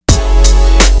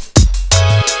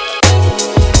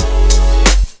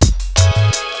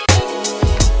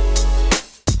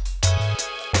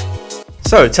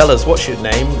So tell us, what's your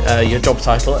name, your job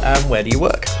title, and where do you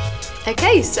work?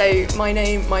 Okay, so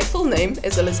my full name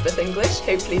is Elizabeth English.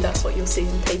 Hopefully that's what you'll see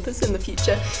in papers in the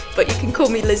future, but you can call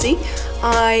me Lizzie.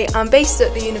 I am based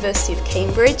at the University of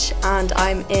Cambridge and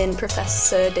I'm in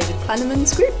Professor David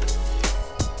Plenneman's group.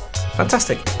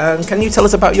 Fantastic. And can you tell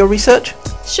us about your research?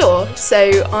 Sure, so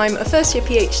I'm a first year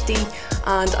PhD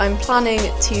and I'm planning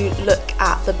to look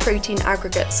at the protein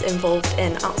aggregates involved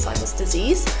in Alzheimer's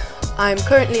disease. I'm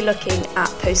currently looking at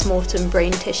post-mortem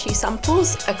brain tissue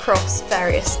samples across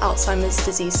various Alzheimer's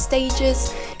disease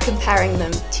stages, comparing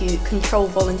them to control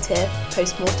volunteer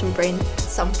post-mortem brain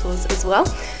samples as well.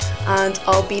 And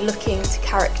I'll be looking to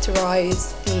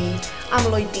characterise the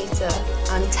amyloid beta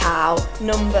and tau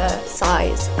number,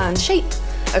 size and shape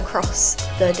across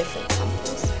the different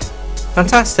samples.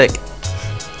 Fantastic.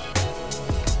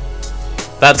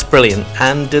 That's brilliant.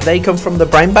 And do they come from the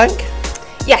brain bank?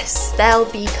 Yes,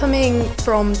 they'll be coming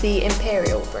from the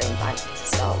Imperial Brain Bank to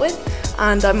start with,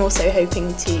 and I'm also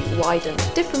hoping to widen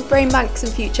different brain banks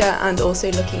in future and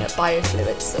also looking at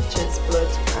biofluids such as blood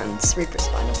and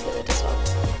cerebrospinal fluid as well.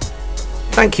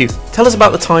 Thank you. Tell us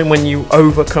about the time when you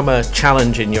overcome a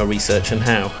challenge in your research and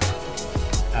how.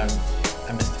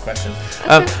 I missed the question.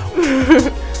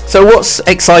 So what's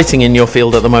exciting in your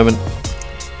field at the moment?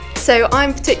 So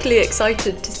I'm particularly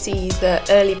excited to see that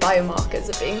early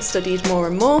biomarkers are being studied more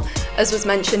and more. As was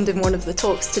mentioned in one of the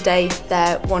talks today,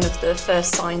 they're one of the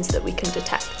first signs that we can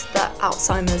detect that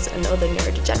Alzheimer's and other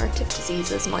neurodegenerative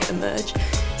diseases might emerge.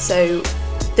 So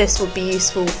this will be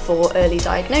useful for early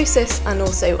diagnosis and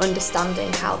also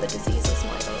understanding how the diseases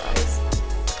might arise.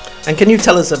 And can you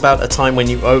tell us about a time when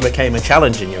you overcame a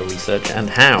challenge in your research and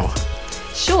how?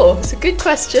 Sure, it's a good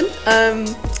question.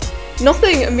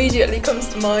 Nothing immediately comes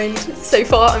to mind so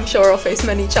far. I'm sure I'll face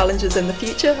many challenges in the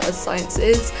future, as science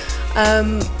is.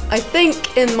 I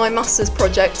think in my master's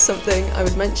project, something I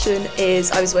would mention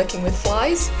is I was working with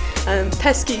flies,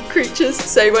 pesky creatures.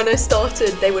 So when I started,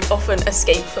 they would often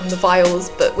escape from the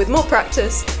vials, but with more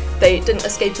practice, they didn't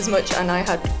escape as much and I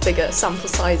had bigger sample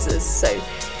sizes. So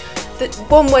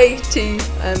one way to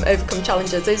overcome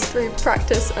challenges is through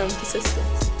practice and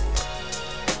persistence.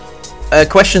 A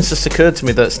question's just occurred to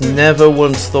me that's never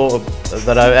once thought of,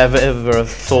 that I've ever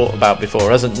thought about before,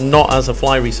 not as a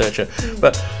fly researcher.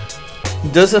 But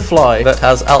does a fly that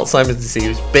has Alzheimer's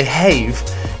disease behave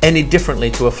any differently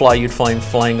to a fly you'd find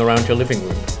flying around your living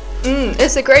room?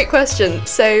 It's a great question.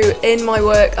 So in my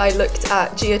work I looked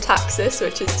at geotaxis,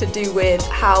 which is to do with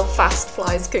how fast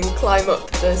flies can climb up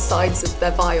the sides of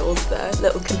their vials, their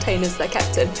little containers they're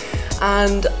kept in.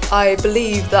 And I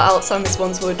believe that Alzheimer's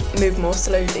ones would move more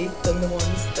slowly than the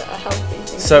ones that are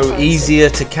healthy. So easier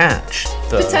to catch?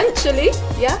 Potentially,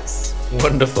 yes.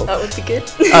 Wonderful. That would be good.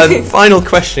 Final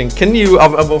question. Can you,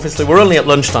 obviously we're only at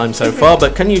lunchtime so far,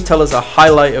 but can you tell us a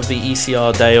highlight of the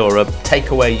ECR day or a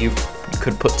takeaway you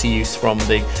could put to use from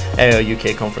the AO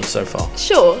UK conference so far?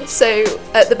 Sure. So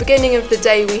at the beginning of the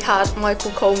day we had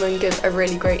Michael Coleman give a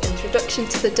really great introduction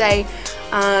to the day,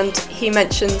 and he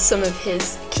mentioned some of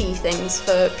his key things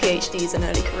for PhDs and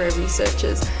early career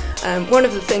researchers. One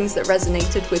of the things that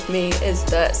resonated with me is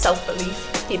that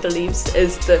self-belief, he believes,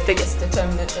 is the biggest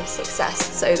determinant of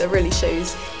success. So that really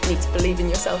shows you need to believe in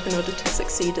yourself in order to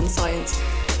succeed in science.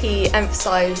 He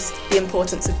emphasised the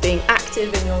importance of being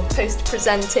active in your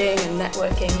post-presenting and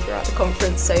networking throughout the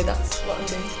conference, so that's what I'm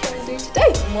going to try and do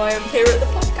today and why I'm here at the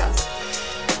podcast.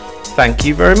 Thank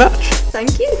you very much.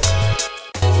 Thank you.